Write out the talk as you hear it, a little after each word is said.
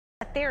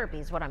therapy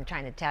is what I'm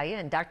trying to tell you.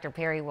 And Dr.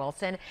 Perry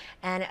Wilson,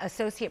 an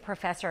associate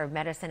professor of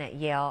medicine at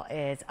Yale,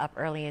 is up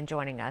early and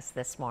joining us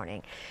this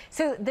morning.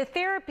 So the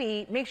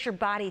therapy makes your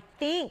body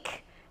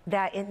think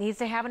that it needs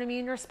to have an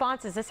immune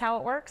response. Is this how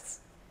it works?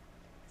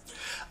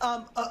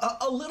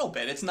 A little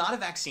bit. It's not a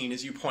vaccine,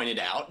 as you pointed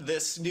out.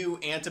 This new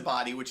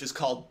antibody, which is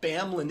called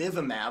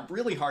Bamlanivimab,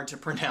 really hard to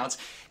pronounce,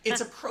 it's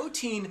a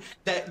protein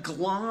that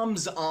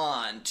gloms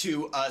on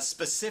to a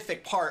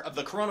specific part of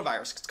the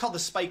coronavirus. It's called the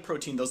spike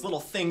protein, those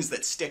little things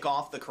that stick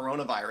off the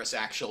coronavirus,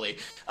 actually.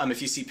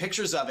 If you see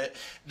pictures of it,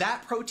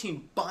 that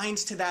protein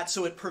binds to that,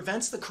 so it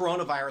prevents the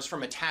coronavirus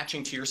from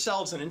attaching to your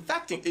cells and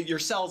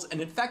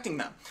infecting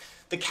them.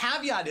 The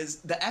caveat is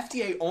the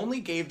FDA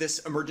only gave this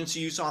emergency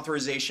use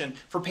authorization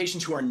for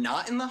patients who are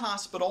not in the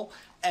hospital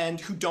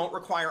and who don't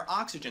require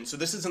oxygen. So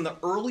this is in the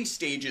early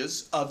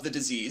stages of the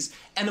disease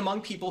and among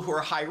people who are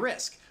high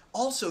risk.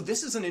 Also,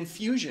 this is an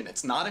infusion.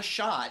 It's not a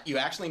shot. You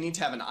actually need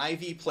to have an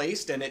IV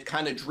placed, and it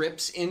kind of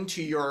drips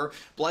into your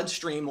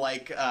bloodstream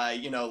like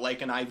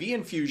an IV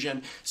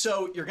infusion.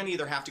 So you're going to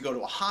either have to go to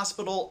a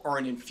hospital or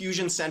an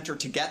infusion center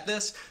to get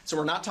this. So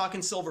we're not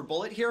talking silver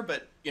bullet here,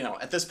 but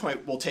at this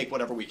point, we'll take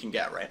whatever we can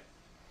get, right?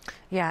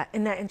 Yeah,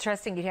 isn't that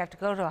interesting? You'd have to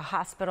go to a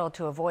hospital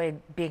to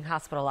avoid being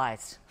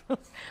hospitalized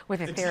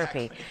with a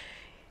therapy.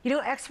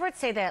 Exactly. Experts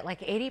say that like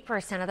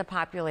 80% of the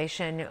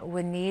population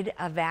would need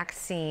a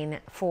vaccine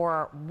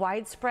for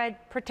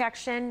widespread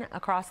protection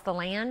across the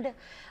land,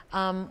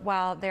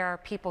 while there are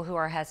people who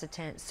are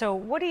hesitant. So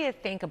what do you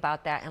think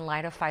about that in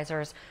light of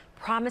Pfizer's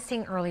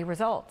promising early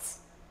results?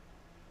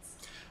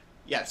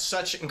 Yeah,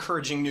 such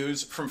encouraging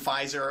news from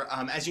Pfizer.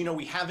 As you know,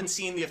 we haven't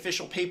seen the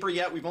official paper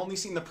yet. We've only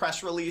seen the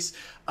press release,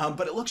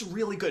 but it looks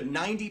really good.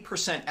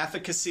 90%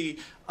 efficacy.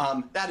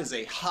 That is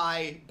a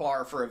high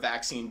bar for a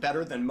vaccine,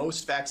 better than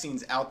most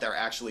vaccines out there,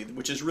 actually,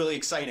 which is really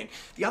exciting.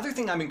 The other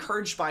thing I'm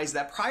encouraged by is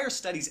that prior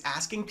studies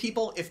asking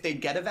people if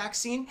they'd get a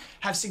vaccine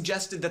have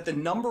suggested that the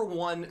number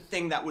one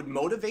thing that would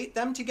motivate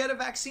them to get a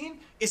vaccine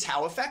is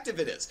how effective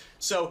it is.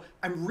 So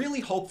I'm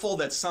really hopeful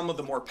that some of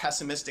the more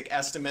pessimistic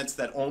estimates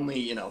that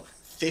only,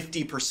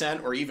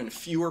 50% or even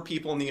fewer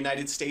people in the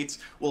United States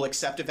will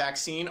accept a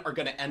vaccine are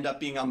going to end up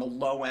being on the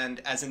low end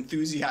as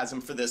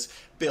enthusiasm for this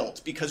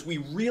built, because we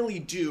really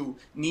do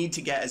need to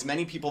get as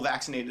many people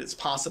vaccinated as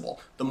possible.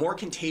 The more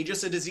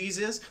contagious a disease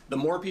is, the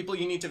more people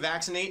you need to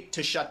vaccinate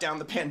to shut down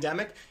the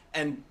pandemic.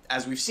 And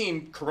as we've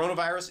seen,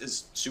 coronavirus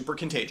is super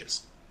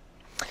contagious.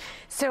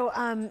 So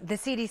the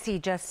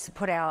CDC just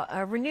put out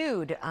a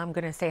renewed, I'm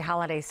going to say,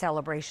 holiday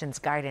celebrations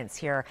guidance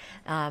here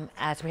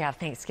as we have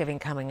Thanksgiving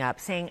coming up,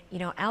 saying,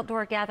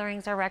 outdoor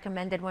gatherings are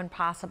recommended when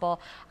possible.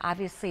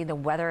 Obviously, the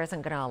weather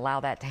isn't going to allow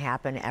that to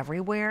happen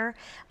everywhere.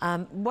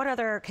 What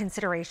other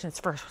considerations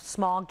for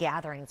small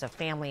gatherings of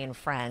family and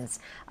friends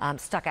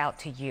stuck out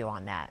to you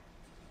on that?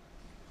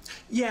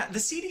 Yeah, the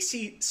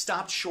CDC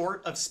stopped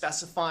short of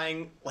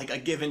specifying like a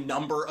given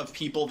number of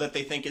people that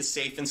they think is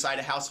safe inside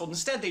a household.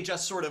 Instead, they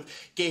just sort of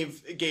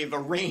gave a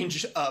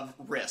range of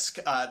risk.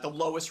 The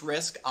lowest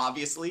risk,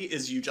 obviously,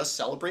 is you just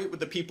celebrate with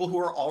the people who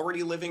are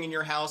already living in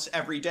your house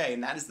every day,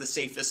 and that is the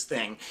safest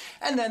thing.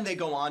 And then they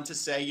go on to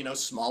say,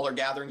 smaller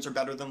gatherings are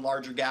better than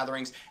larger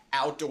gatherings.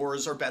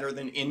 Outdoors are better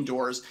than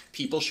indoors.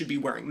 People should be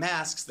wearing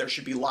masks. There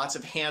should be lots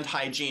of hand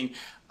hygiene.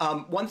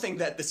 One thing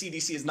that the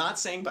CDC is not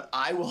saying, but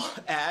I will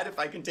add if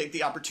I can take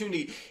the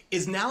opportunity,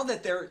 is now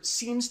that there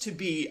seems to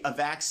be a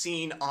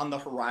vaccine on the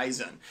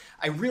horizon,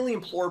 I really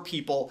implore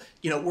people,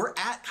 we're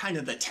at kind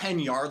of the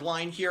 10-yard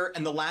line here,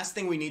 and the last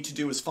thing we need to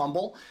do is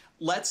fumble.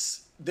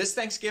 This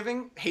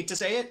Thanksgiving, hate to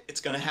say it, it's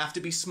going to have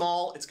to be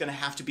small. It's going to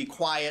have to be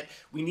quiet.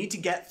 We need to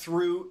get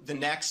through the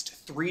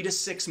next 3 to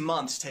 6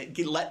 months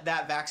to let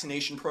that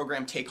vaccination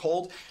program take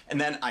hold. And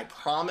then I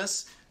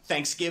promise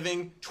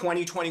Thanksgiving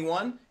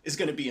 2021 is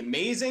going to be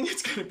amazing.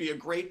 It's going to be a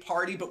great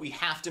party, but we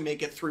have to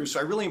make it through. So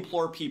I really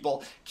implore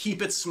people,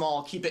 keep it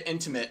small, keep it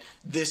intimate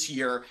this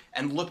year,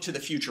 and look to the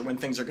future when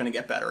things are going to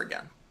get better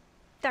again.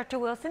 Dr.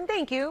 Wilson,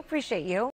 thank you. Appreciate you.